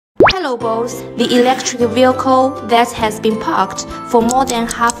Hello boss, the electric vehicle that has been parked for more than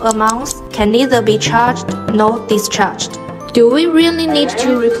half a month can neither be charged nor discharged. Do we really need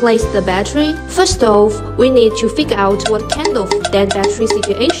to replace the battery? First off, we need to figure out what kind of dead battery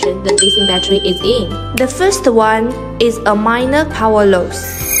situation the lithium battery is in. The first one is a minor power loss.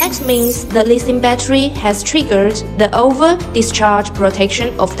 That means the lithium battery has triggered the over-discharge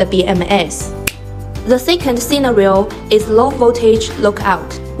protection of the BMS. The second scenario is low voltage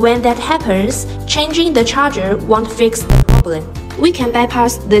lockout. When that happens, changing the charger won't fix the problem. We can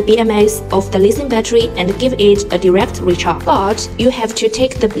bypass the BMS of the lithium battery and give it a direct recharge. But you have to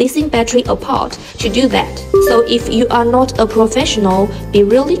take the lithium battery apart to do that. So if you are not a professional, be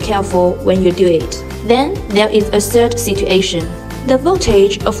really careful when you do it. Then there is a third situation. The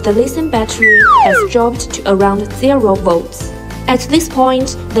voltage of the lithium battery has dropped to around 0 volts. At this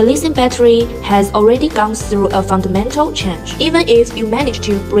point, the lithium battery has already gone through a fundamental change. Even if you manage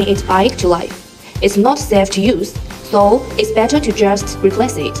to bring it back to life, it's not safe to use, so it's better to just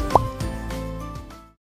replace it.